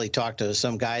actually talked to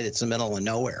some guy that's in the middle of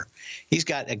nowhere. He's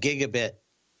got a gigabit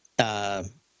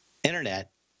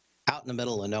internet out in the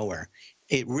middle of nowhere.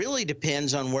 It really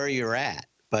depends on where you're at.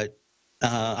 But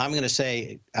I'm going to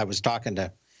say, I was talking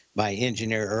to my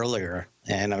engineer earlier,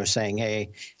 and I was saying,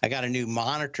 hey, I got a new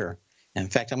monitor. In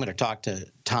fact, I'm going to talk to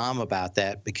Tom about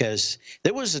that, because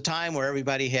there was a time where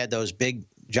everybody had those big,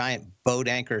 giant boat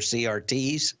anchor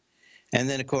CRTs. And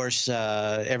then, of course,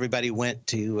 everybody went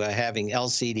to having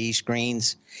LCD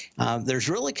screens. There's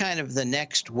really kind of the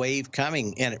next wave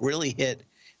coming, and it really hit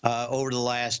over the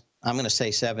last, I'm going to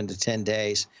say 7 to 10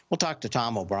 days. We'll talk to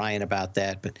Tom O'Brien about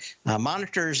that. But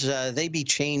monitors, they be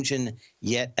changing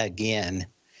yet again.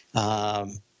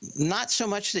 Not so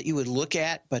much that you would look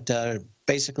at, but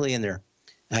basically in their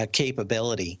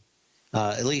capability,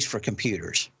 at least for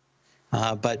computers.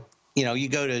 But, you know, you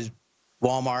go to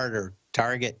Walmart or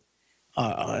Target,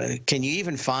 can you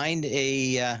even find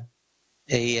a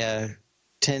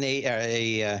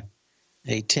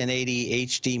 1080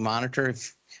 HD monitor?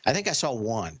 I think I saw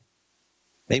one,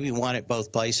 maybe one at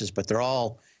both places, but they're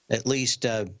all at least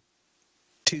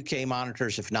 2K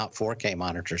monitors, if not 4K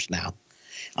monitors now.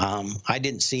 I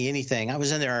didn't see anything. I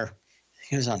was in there,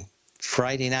 it was on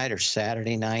Friday night or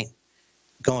Saturday night,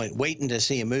 waiting to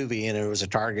see a movie, and there was a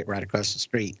Target right across the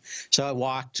street. So I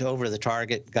walked over to the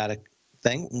Target, got a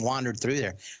thing, wandered through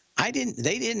there. They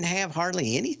didn't have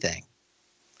hardly anything.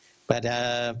 But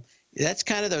that's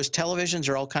kind of, those televisions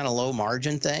are all kind of low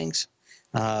margin things.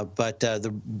 But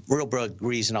the real broad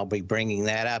reason I'll be bringing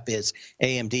that up is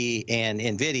AMD and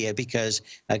NVIDIA, because,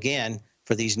 again,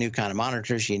 for these new kind of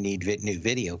monitors, you need new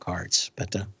video cards.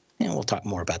 But we'll talk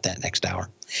more about that next hour.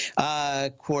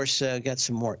 Of course, got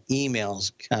some more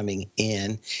emails coming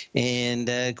in, and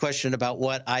a question about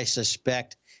what I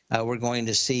suspect we're going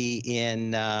to see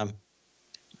in the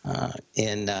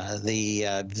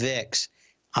VIX.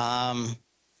 I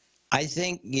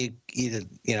think you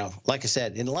know, like I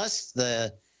said, unless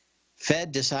the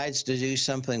Fed decides to do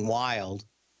something wild,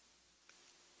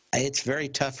 it's very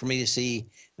tough for me to see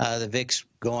the VIX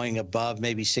going above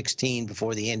maybe 16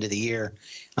 before the end of the year.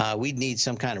 We'd need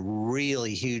some kind of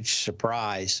really huge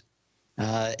surprise.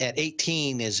 At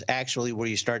 18 is actually where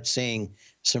you start seeing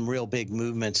some real big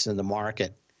movements in the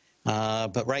market.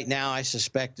 But right now, I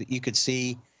suspect that you could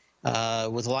see,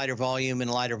 with lighter volume and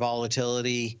lighter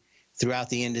volatility throughout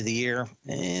the end of the year,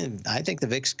 and I think the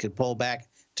VIX could pull back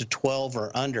to 12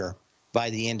 or under by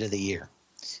the end of the year.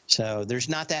 So there's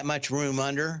not that much room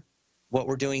under what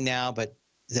we're doing now, but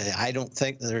I don't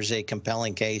think there's a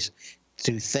compelling case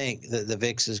to think that the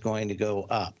VIX is going to go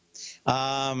up.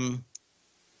 I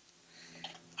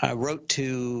wrote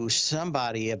to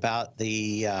somebody about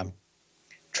the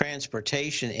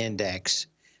transportation index,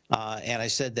 and I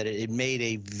said that it made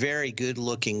a very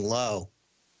good-looking low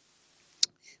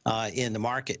in the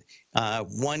market.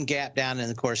 One gap down, and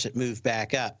of course it moved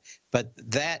back up. But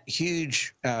that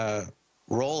huge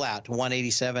rollout to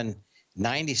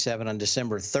 187.97 on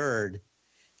December 3rd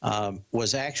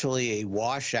was actually a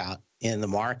washout in the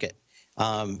market.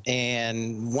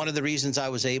 And one of the reasons I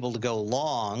was able to go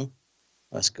long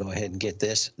let's go ahead and get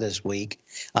this week,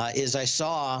 is I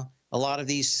saw a lot of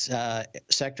these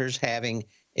sectors having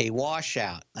a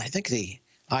washout. I think the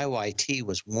IYT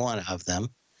was one of them.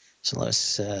 So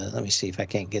let me see if I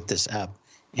can't get this up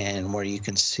and where you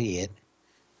can see it.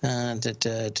 Is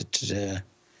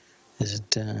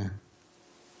it?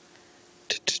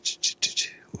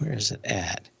 Where is it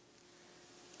at?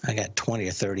 I got 20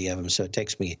 or 30 of them, so it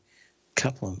takes me a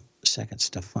couple of seconds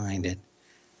to find it.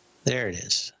 There it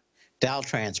is. Dow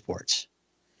Transports.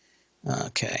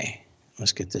 Okay,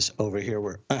 let's get this over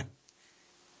here.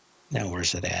 Now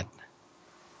where's it at?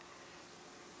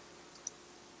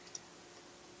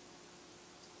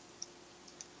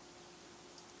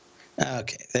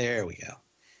 Okay, there we go.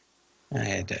 I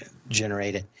had to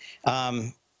generate it.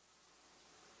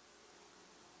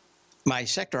 My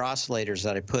sector oscillators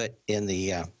that I put in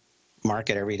the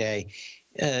market every day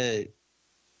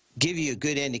give you a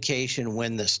good indication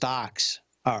when the stocks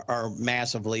are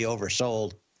massively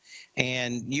oversold.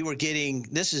 And you were getting,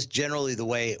 this is generally the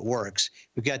way it works.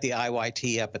 We've got the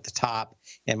IYT up at the top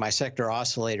and my sector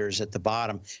oscillators at the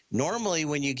bottom. Normally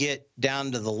when you get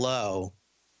down to the low,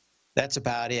 that's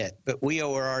about it. But we are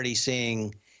already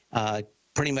seeing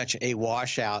pretty much a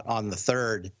washout on the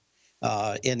third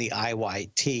in the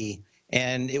IYT.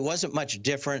 And it wasn't much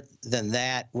different than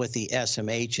that with the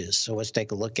SMHs. So let's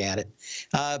take a look at it.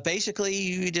 Basically,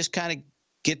 you just kind of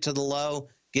get to the low,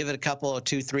 give it a couple of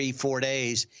 2, 3, 4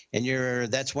 days, and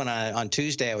that's when on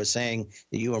Tuesday I was saying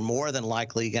that you are more than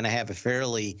likely going to have a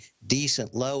fairly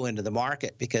decent low into the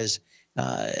market because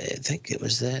I think it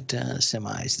was that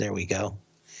semis. There we go.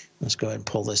 Let's go ahead and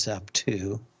pull this up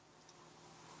too.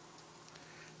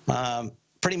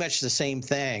 Pretty much the same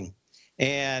thing.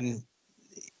 And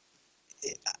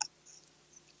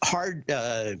hard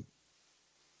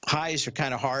highs are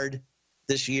kind of hard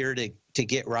this year to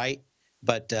get right,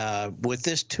 but with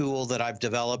this tool that I've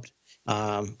developed,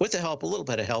 with the help, a little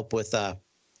bit of help with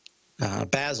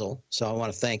Basil, so I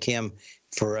want to thank him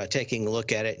for taking a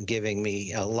look at it and giving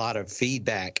me a lot of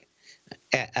feedback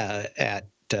at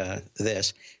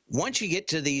this. Once you get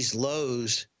to these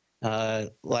lows,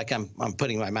 like I'm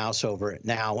putting my mouse over it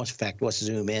now. In fact, let's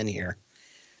zoom in here.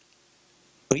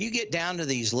 When you get down to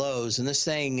these lows, and this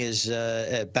thing is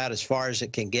about as far as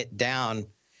it can get down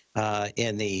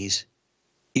in these,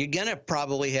 you're going to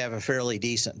probably have a fairly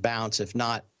decent bounce, if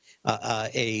not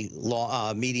a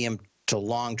medium to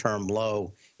long-term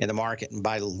low in the market. And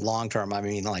by long-term, I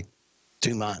mean like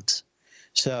 2 months.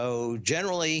 So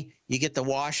generally, you get the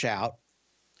washout.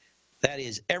 That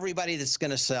is, everybody that's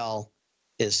going to sell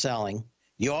is selling.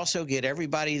 You also get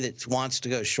everybody that wants to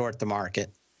go short the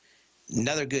market.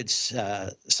 Another good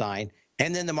sign.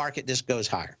 And then the market just goes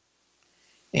higher.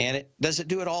 And does it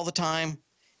do it all the time?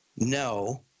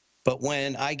 No. But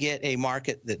when I get a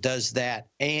market that does that,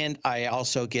 and I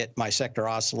also get my sector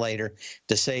oscillator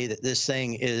to say that this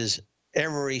thing is,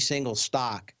 every single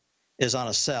stock is on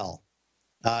a sell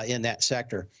in that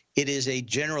sector, it is a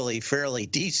generally fairly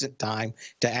decent time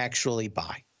to actually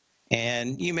buy.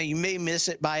 And you may miss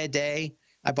it by a day.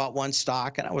 I bought one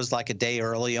stock and I was like a day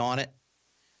early on it.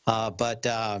 But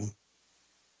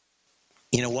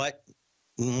you know what?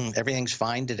 Everything's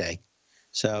fine today.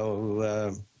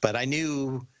 So, but I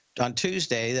knew on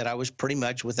Tuesday that I was pretty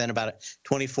much within about a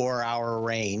 24-hour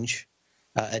range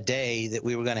a day that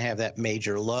we were going to have that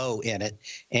major low in it.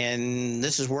 And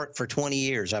this has worked for 20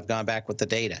 years. I've gone back with the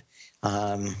data.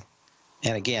 And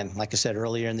again, like I said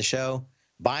earlier in the show,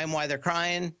 buy them while they're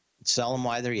crying, sell them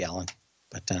while they're yelling.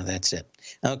 But that's it.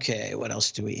 Okay, what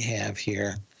else do we have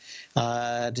here?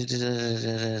 When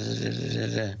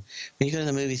you go to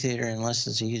the movie theater, unless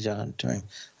it's a huge auditorium,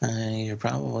 you're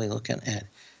probably looking at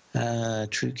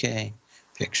True K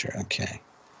picture. Okay.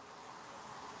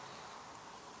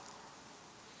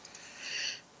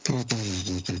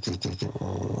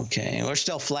 Okay, we're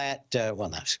still flat. Well,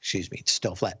 no, excuse me, it's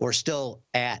still flat. We're still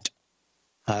at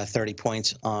 30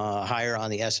 points higher on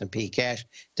the S&P cash.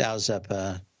 Dow's up.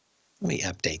 Let me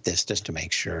update this just to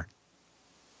make sure.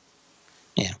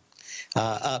 Yeah.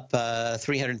 Up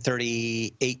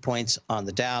 338 points on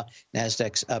the Dow.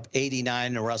 Nasdaq's up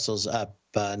 89, and Russell's up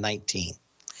 19.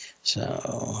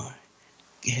 So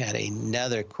we had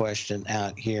another question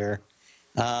out here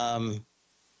on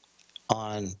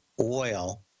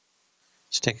oil.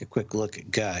 Let's take a quick look at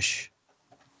Gush.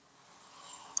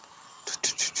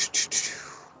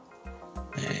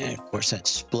 And of course, that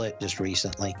split just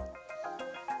recently.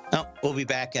 Oh, we'll be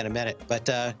back in a minute, but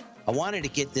I wanted to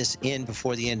get this in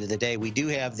before the end of the day. We do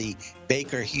have the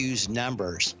Baker Hughes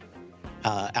numbers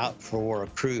out for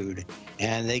crude,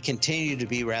 and they continue to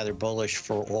be rather bullish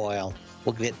for oil.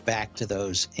 We'll get back to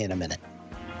those in a minute.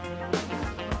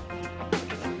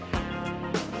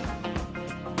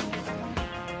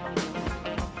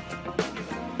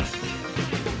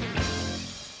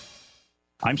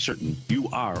 I'm certain you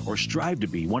are or strive to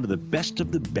be one of the best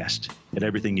at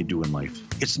everything you do in life.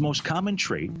 It's the most common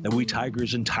trait that we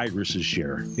tigers and tigresses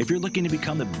share. If you're looking to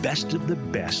become the best of the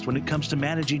best when it comes to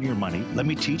managing your money, let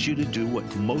me teach you to do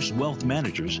what most wealth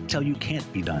managers tell you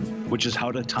can't be done, which is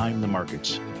how to time the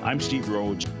markets. I'm Steve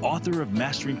Rhodes, author of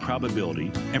Mastering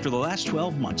Probability, and for the last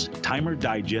 12 months, Timer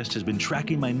Digest has been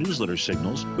tracking my newsletter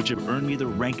signals, which have earned me the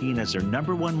ranking as their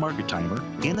 #1 market timer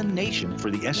in the nation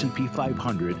for the S&P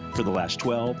 500 for the last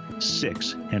 12,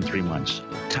 6, and 3 months.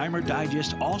 Timer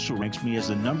Digest also ranks me as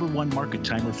the #1 market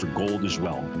timer for gold as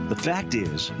well. The fact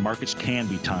is, markets can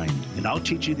be timed, and I'll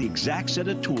teach you the exact set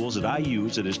of tools that I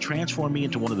use that has transformed me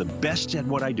into one of the best at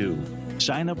what I do.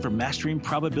 Sign up for Mastering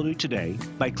Probability today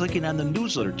by clicking on the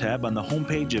newsletter tab on the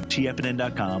homepage of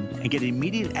TFNN.com and get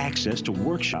immediate access to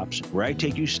workshops where I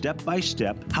take you step by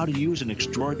step how to use an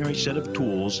extraordinary set of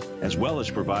tools as well as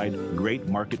provide great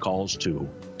market calls too.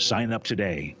 Sign up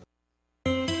today.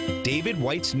 David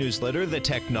White's newsletter, The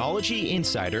Technology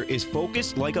Insider, is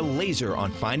focused like a laser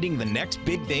on finding the next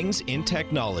big things in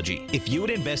technology. If you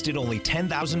had invested only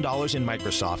 $10,000 in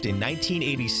Microsoft in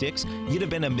 1986, you'd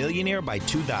have been a millionaire by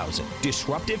 2000.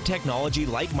 Disruptive technology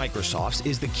like Microsoft's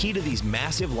is the key to these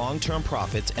massive long-term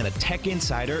profits, and a Tech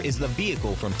Insider is the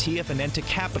vehicle from TFNN to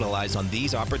capitalize on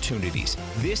these opportunities.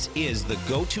 This is the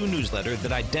go-to newsletter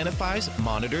that identifies,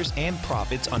 monitors, and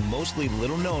profits on mostly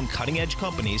little-known cutting-edge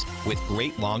companies with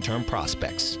great long-term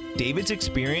prospects. David's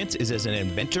experience is as an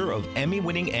inventor of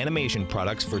Emmy-winning animation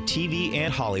products for TV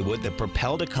and Hollywood that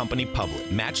propelled a company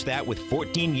public. Match that with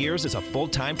 14 years as a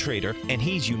full-time trader, and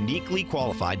he's uniquely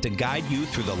qualified to guide you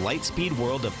through the light-speed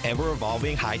world of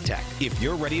ever-evolving high-tech. If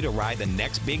you're ready to ride the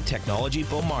next big technology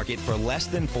bull market for less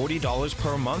than $40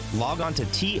 per month, log on to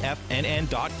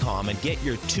TFNN.com and get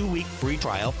your 2-week free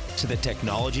trial to the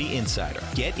Technology Insider.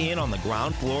 Get in on the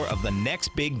ground floor of the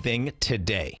next big thing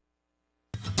today.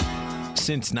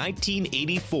 Since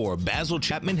 1984, Basil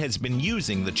Chapman has been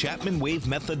using the Chapman Wave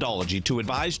methodology to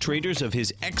advise traders of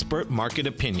his expert market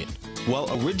opinion. While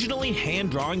originally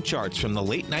hand-drawing charts from the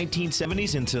late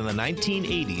 1970s into the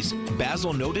 1980s,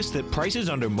 Basil noticed that prices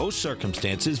under most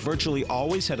circumstances virtually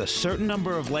always had a certain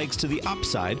number of legs to the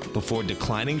upside before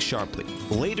declining sharply.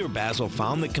 Later, Basil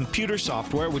found that computer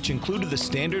software, which included the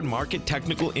standard market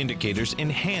technical indicators,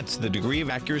 enhanced the degree of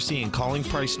accuracy in calling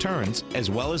price turns as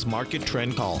well as market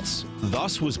trend calls.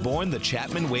 Thus was born the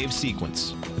Chapman Wave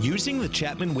sequence. Using the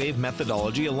Chapman Wave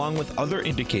methodology along with other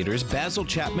indicators, Basil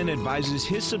Chapman advises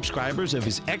his subscribers of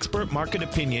his expert market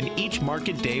opinion each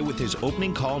market day with his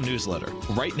opening call newsletter.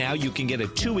 Right now, you can get a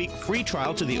 2-week free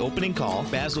trial to the opening call,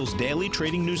 Basil's daily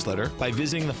trading newsletter, by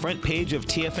visiting the front page of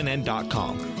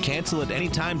TFNN.com. Cancel at any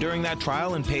time during that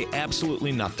trial and pay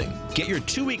absolutely nothing. Get your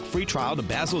 2-week free trial to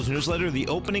Basil's newsletter, The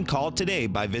Opening Call, today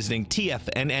by visiting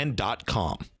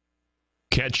TFNN.com.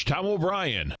 Catch Tom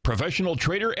O'Brien, professional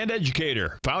trader and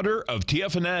educator, founder of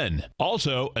TFNN.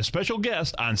 Also, a special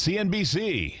guest on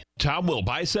CNBC. Tom will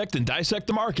bisect and dissect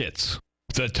the markets.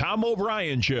 The Tom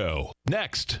O'Brien Show,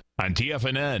 next on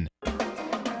TFNN.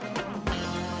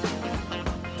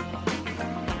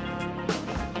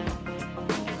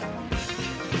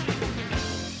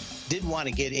 Did want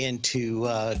to get into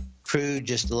crude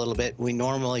just a little bit. We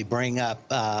normally bring up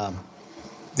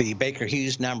the Baker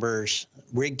Hughes numbers,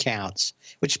 rig counts,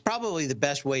 which is probably the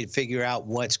best way to figure out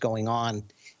what's going on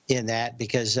in that,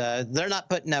 because they're not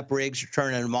putting up rigs or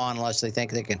turning them on unless they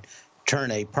think they can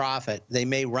turn a profit. They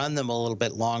may run them a little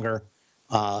bit longer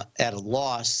at a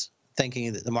loss,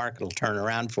 thinking that the market will turn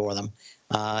around for them.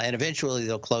 And eventually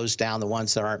they'll close down the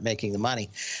ones that aren't making the money.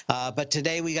 But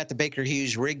today we got the Baker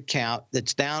Hughes rig count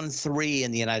that's down 3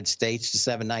 in the United States to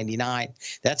 799.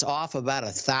 That's off about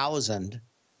 1,000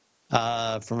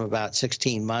 from about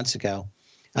 16 months ago.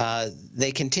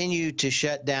 They continue to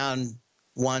shut down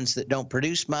ones that don't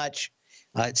produce much.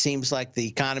 It seems like the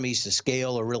economies to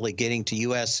scale are really getting to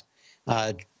U.S.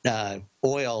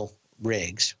 Oil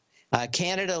rigs.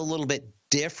 Canada, a little bit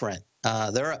different.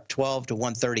 They're up 12 to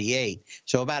 138,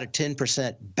 so about a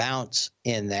 10% bounce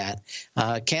in that.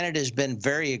 Canada's been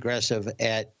very aggressive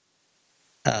at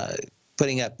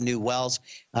putting up new wells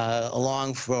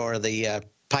along for the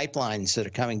pipelines that are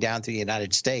coming down through the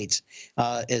United States,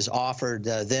 has offered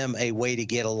them a way to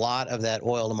get a lot of that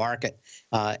oil to market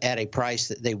at a price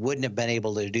that they wouldn't have been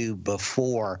able to do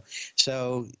before.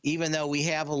 So even though we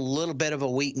have a little bit of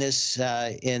a weakness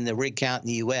in the rig count in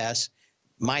the U.S.,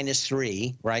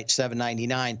 -3, right,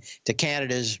 799, to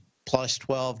Canada's plus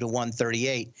 12 to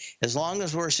 138, as long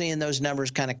as we're seeing those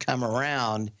numbers kind of come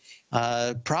around,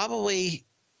 probably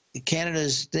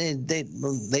Canada's,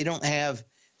 they don't have,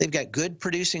 they've got good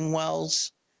producing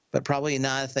wells, but probably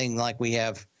nothing like we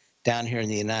have down here in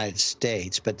the United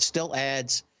States, but still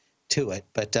adds to it.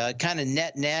 But kind of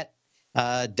net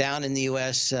down in the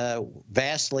U.S.,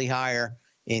 vastly higher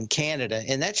in Canada.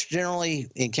 And that's generally,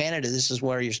 in Canada, this is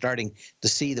where you're starting to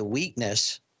see the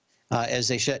weakness as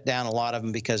they shut down a lot of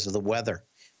them because of the weather.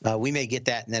 We may get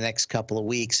that in the next couple of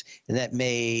weeks, and that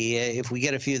may, if we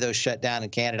get a few of those shut down in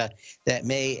Canada, that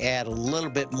may add a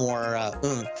little bit more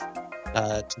oomph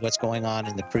to what's going on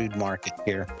in the crude market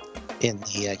here in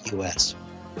the U.S.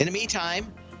 In the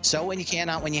meantime, so when you can,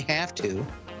 not when you have to.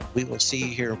 We will see you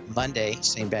here Monday,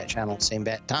 same bat channel, same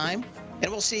bat time.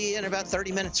 And we'll see you in about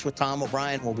 30 minutes with Tom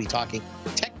O'Brien. We'll be talking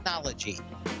technology.